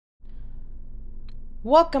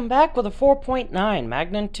Welcome back with a 4.9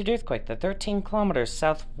 magnitude earthquake. The 13 kilometers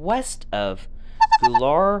southwest of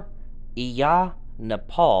Gulariya,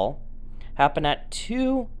 Nepal, happened at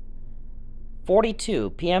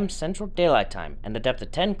 2:42 p.m. Central Daylight Time, and the depth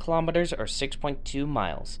of 10 kilometers or 6.2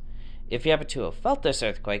 miles. If you happen to have felt this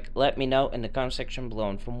earthquake, let me know in the comment section below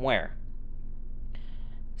and from where.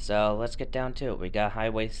 So let's get down to it. We got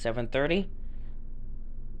Highway 730.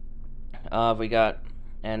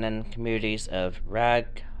 And then communities of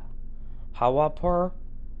Raghawapur,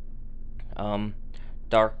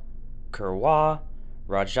 Darkarwa,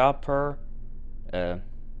 Rajapur,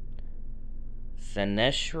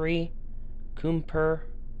 Thaneshri, Kumbur,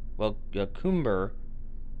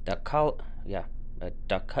 Dakala,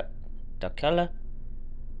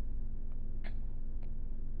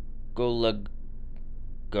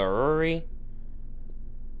 Gulariya,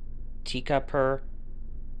 Tikapur,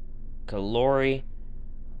 Kalori,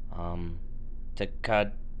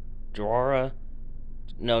 Takadwara.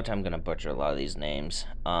 Note I'm gonna butcher a lot of these names.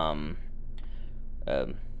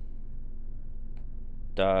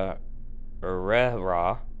 Darera,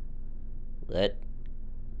 Lit,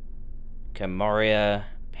 Kamaria,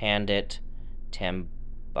 Pandit,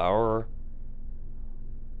 Tambaur,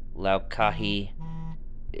 Laukahi,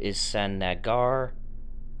 Isanagar,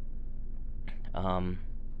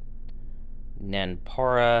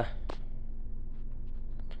 Nanpara,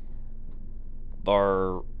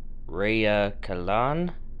 Baraya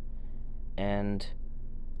Kalan, and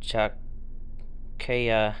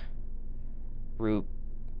Chakaya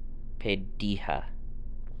Rupediha.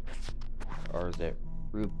 Or is it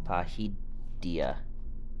Rupahidia?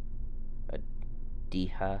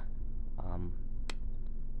 Diha.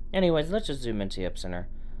 Anyways, let's just zoom into the epicenter.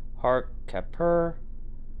 Har Kapur.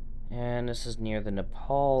 And this is near the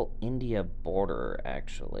Nepal-India border,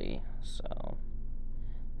 actually. So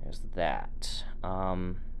there's that.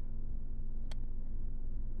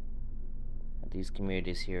 These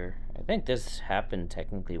communities here. I think this happened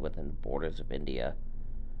technically within the borders of India.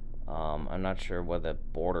 I'm not sure where the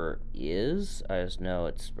border is. I just know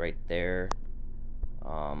it's right there.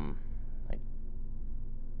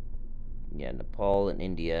 Yeah, Nepal and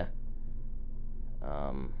India.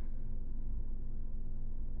 I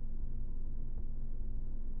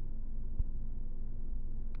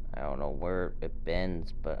don't know where it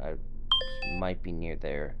bends, but I might be near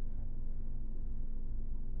there.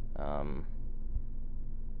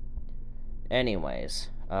 Anyways,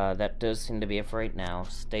 that does seem to be it for right now.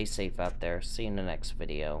 Stay safe out there. See you in the next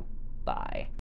video. Bye.